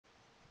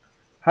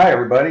Hi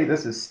everybody,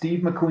 this is Steve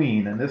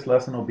McQueen and this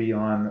lesson will be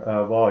on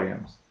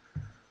volumes.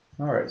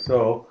 Alright,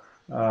 so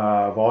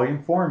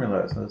volume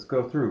formulas, let's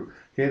go through.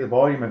 Okay, the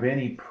volume of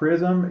any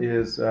prism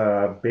is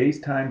base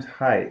times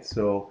height.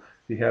 So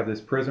if you have this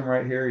prism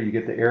right here, you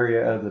get the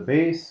area of the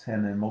base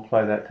and then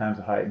multiply that times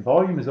the height. And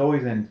volume is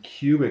always in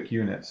cubic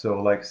units,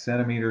 so like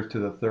centimeters to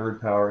the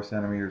third power,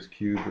 centimeters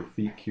cubed or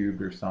feet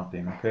cubed or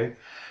something, okay?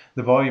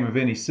 The volume of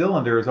any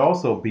cylinder is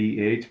also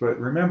BH, but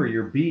remember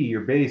your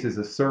base, is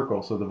a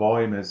circle, so the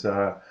volume is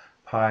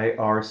pi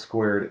r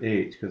squared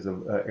h, because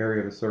the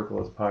area of a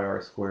circle is pi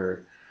r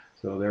squared.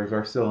 So there's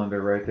our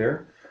cylinder right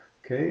there.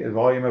 Okay, the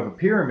volume of a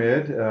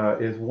pyramid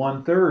is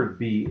 1/3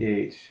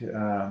 BH.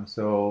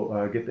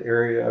 Get the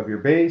area of your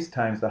base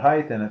times the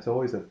height, and it's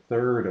always a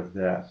third of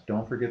that.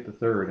 Don't forget the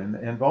third.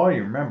 And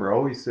volume, remember,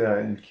 always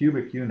in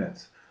cubic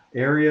units.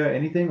 Area,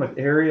 anything with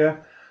area,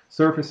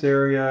 surface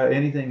area,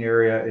 anything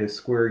area is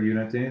square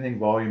units. Anything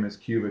volume is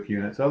cubic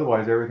units.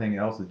 Otherwise, everything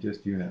else is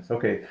just units.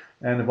 Okay,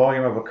 and the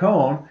volume of a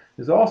cone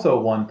is also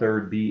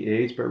 1/3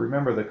 BH, but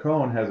remember the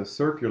cone has a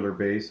circular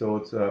base, so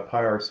it's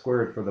pi r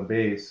squared for the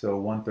base, so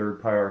 1/3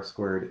 pi r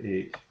squared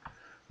h.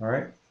 All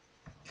right.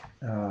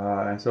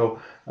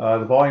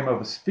 The volume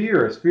of a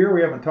sphere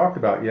we haven't talked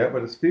about yet,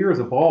 but a sphere is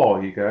a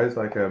ball, you guys,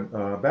 like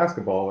a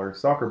basketball or a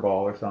soccer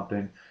ball or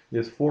something,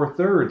 is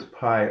 4/3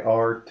 pi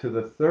r to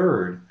the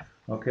third.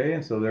 Okay,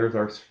 and so there's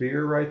our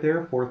sphere right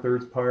there,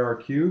 4/3 pi r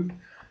cubed.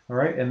 All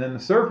right, and then the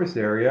surface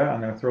area,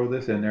 I'm going to throw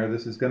this in there.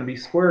 This is going to be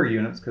square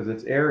units because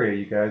its area,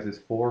 you guys, is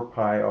 4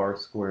 pi r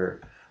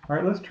squared. All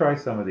right, let's try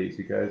some of these,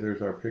 you guys.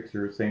 There's our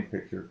picture, same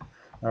picture.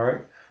 All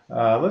right,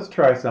 let's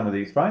try some of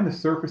these. Find the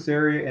surface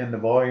area and the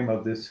volume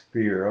of this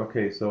sphere.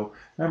 Okay, so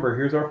remember,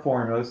 here's our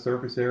formula.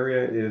 Surface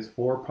area is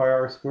 4 pi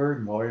r squared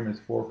and volume is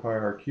 4 pi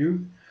r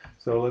cubed.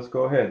 So let's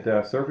go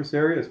ahead. Surface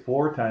area is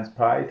 4 times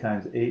pi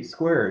times 8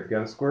 squared. Got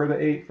to square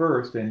the 8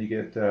 first, and you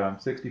get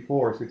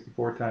 64.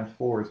 64 times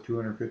 4 is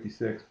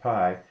 256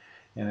 pi,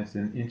 and it's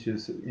in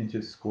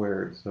inches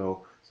squared.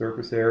 So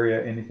surface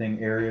area,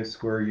 anything area,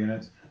 square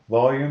units.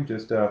 Volume,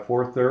 just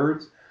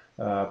 4/3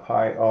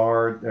 pi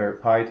r, or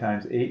pi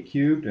times 8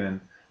 cubed, and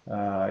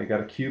you got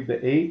to cube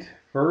the 8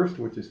 first,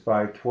 which is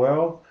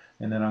 512,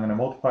 and then I'm going to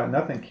multiply.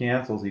 Nothing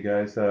cancels, you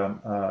guys.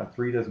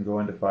 3 doesn't go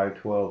into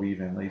 512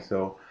 evenly,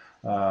 so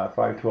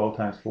 512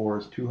 times 4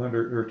 is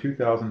 200 or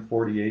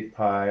 2048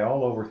 pi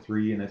all over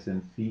 3, and it's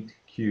in feet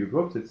cubed.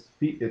 Whoops,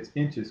 it's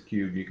inches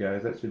cubed, you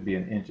guys. That should be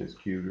in inches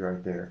cubed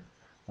right there.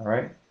 All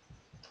right,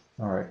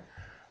 all right.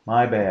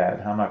 My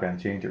bad. I'm not going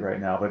to change it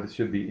right now, but it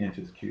should be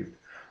inches cubed.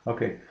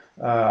 Okay,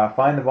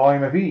 find the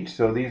volume of each.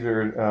 So these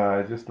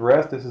are just the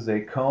rest. This is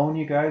a cone,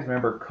 you guys.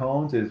 Remember,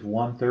 cones is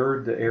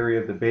 1/3 the area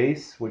of the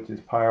base, which is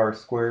pi r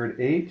squared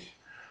h.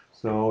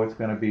 So it's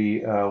going to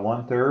be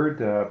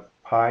 1/3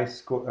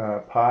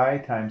 pi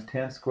times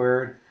 10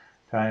 squared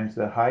times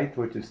the height,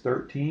 which is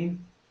 13.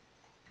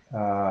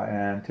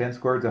 And 10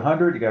 squared is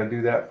 100. You got to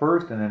do that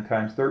first, and then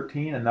times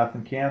 13, and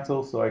nothing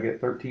cancels. So I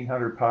get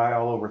 1300 pi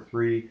all over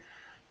 3.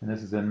 And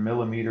this is in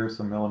millimeters,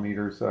 so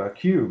millimeters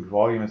cubed.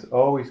 Volume is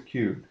always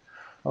cubed.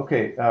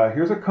 Okay,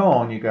 here's a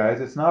cone, you guys.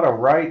 It's not a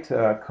right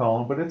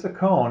cone, but it's a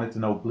cone. It's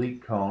an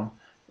oblique cone.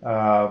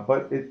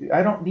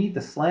 I don't need the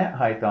slant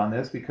height on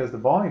this because the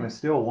volume is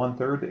still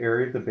 1/3 the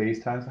area of the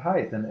base times the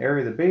height. And the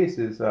area of the base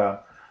is a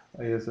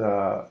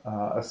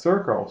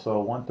circle,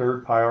 so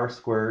 1/3 pi r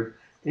squared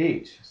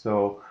h.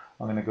 So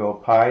I'm going to go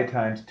pi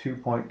times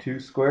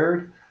 2.2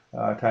 squared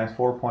times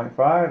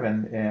 4.5,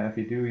 and if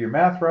you do your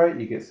math right,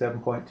 you get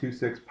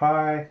 7.26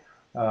 pi.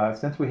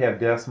 Since we have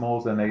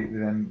decimals, and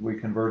then we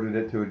converted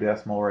it to a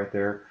decimal right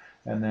there,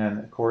 and then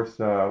of course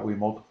we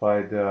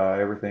multiplied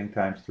everything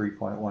times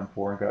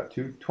 3.14 and got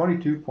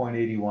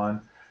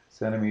 22.81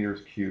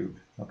 centimeters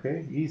cubed.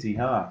 Okay, easy,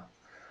 huh?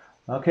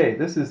 Okay,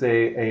 this is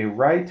a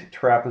right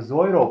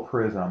trapezoidal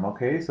prism.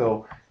 Okay,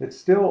 so it's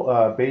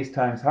still base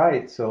times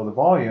height, so the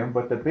volume,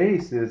 but the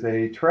base is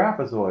a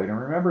trapezoid. And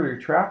remember, your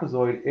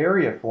trapezoid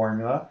area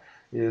formula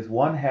is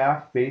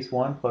 1/2 base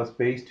 1 plus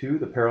base 2,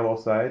 the parallel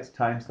sides,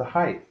 times the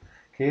height.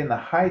 Okay, and the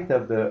height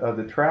of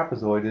the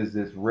trapezoid is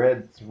this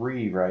red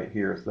 3 right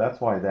here, so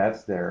that's why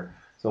that's there.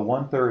 So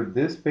 1/3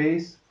 this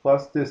base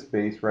plus this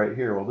base right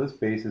here. Well, this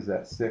base is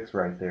at 6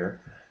 right there,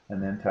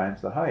 and then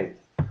times the height.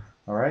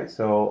 All right,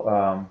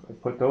 so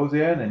put those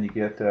in and you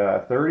get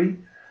 30.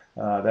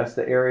 That's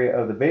the area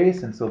of the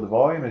base, and so the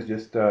volume is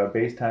just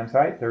base times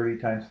height. 30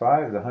 times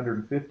 5 is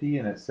 150,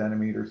 and it's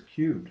centimeters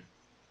cubed.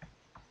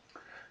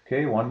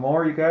 Okay, one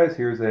more, you guys.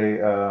 Here's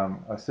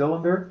a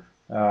cylinder,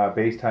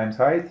 base times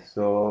height.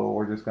 So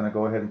we're just going to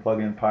go ahead and plug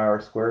in pi r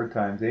squared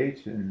times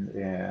h,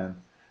 and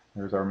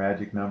there's our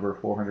magic number,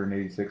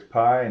 486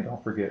 pi, and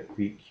don't forget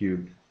feet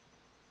cubed.